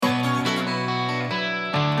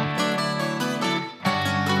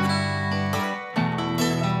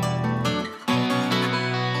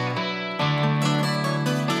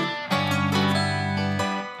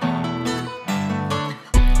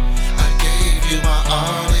you my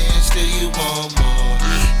all and still you want more.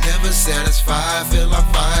 Never satisfied, feel I'm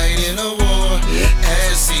fighting a war.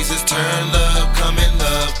 As seasons turn, love come and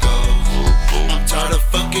love goes. I'm tired of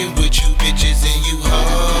fucking with you bitches and you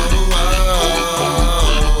hoes.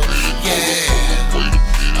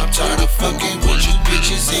 Yeah, I'm tired of fucking with you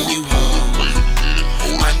bitches and you hoes.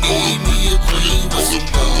 I need me a queen with some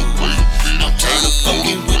gold. I'm tired of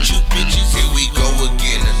fucking with you bitches. Here we go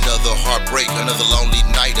again, another heartbreak, another lonely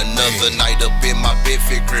night, another night up in my bed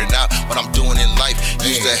figuring out what I'm doing in life.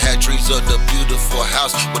 Used to have dreams of the beautiful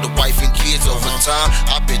house with a wife and kids. Over time,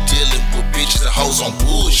 I've been dealing with bitches and hoes on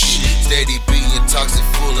bullshit. Steady being toxic,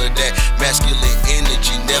 full of that masculine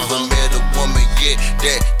energy. Never met a woman yet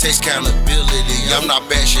that takes accountability. I'm not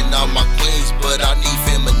bashing out my queens, but I need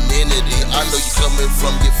femininity. I know you coming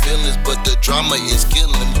from your feelings, but the drama is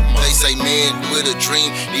killing me. They say man with a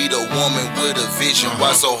dream need a woman with a vision.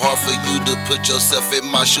 Why so hard for you to put yourself in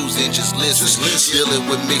my shoes and just listen? Dealing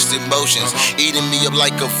with mixed emotions, eating me up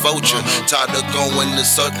like a vulture. Tired of going in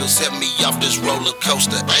circles, set me off this roller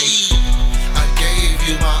coaster. Ayy, I gave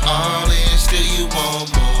you my all and still you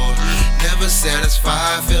want more. Never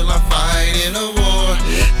satisfied, feel I'm fighting a war.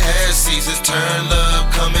 As seasons turn,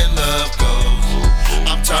 love come and love goes.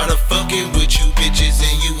 I'm tired of fucking with you bitches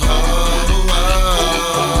and you hoes.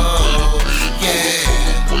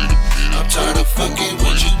 Yeah, I'm tired of fucking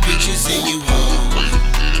with you bitches and you hoes.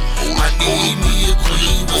 I need me a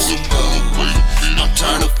queen with some gold. I'm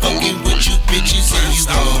tired of fucking with you bitches and you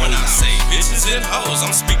hoes. When I say bitches and hoes,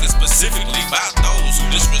 I'm speaking specifically about those who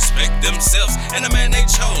disrespect themselves and the man they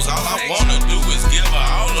chose. All I wanna do is give her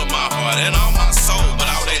all of my heart and all my soul, but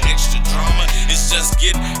all that extra drama is just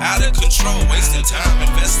getting out of control. Wasting time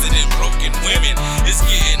invested in broken women, it's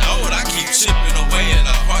getting old. I keep chipping away at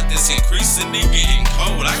a heart that's increasingly getting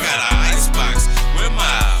cold. I got an icebox where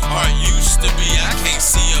my heart used to be. I can't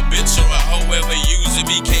see a bitch or a hoe ever using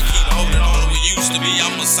me. Can't keep holding on to what used to be.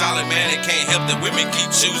 I'm a solid man that can't help that women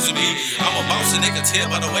keep choosing me. I'm a boss and they can tell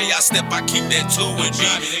by the way I step, I keep that tool with me.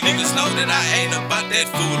 Niggas know that I ain't about that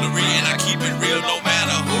foolery, and I keep it real no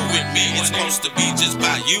matter who with me. It's supposed to be just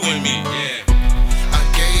by you and me. I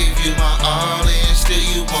gave you my all and still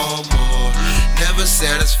you want more. Never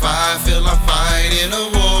satisfied, feel I'm fighting a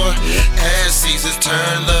war. As seasons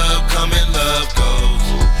turn, love come and love goes.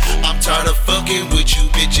 I'm tired of fucking with you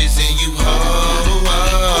bitches and you hoes.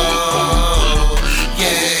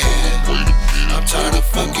 Yeah, I'm tired of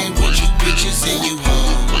fucking with you bitches and you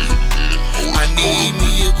hoes. I need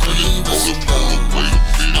me a queen with some gold.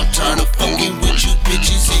 I'm tired of fucking with you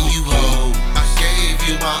bitches and you hoes. I gave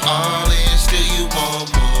you my all and still you want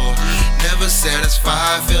more. Never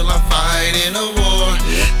satisfied, feel I'm fighting a war.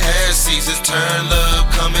 As seasons turn, love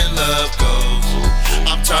come and love goes.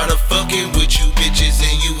 I'm tired of fucking with you bitches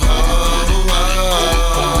and you hoes.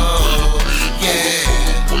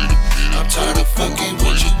 Yeah, I'm tired of fucking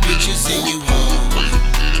with you bitches and you hoes.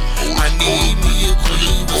 I need me a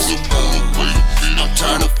queen with some gold. I'm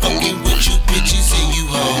tired of fucking with you bitches and you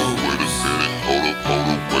hoes. wait a minute, hold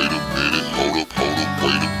up, wait a minute, hold up,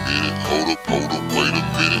 wait a minute, hold up.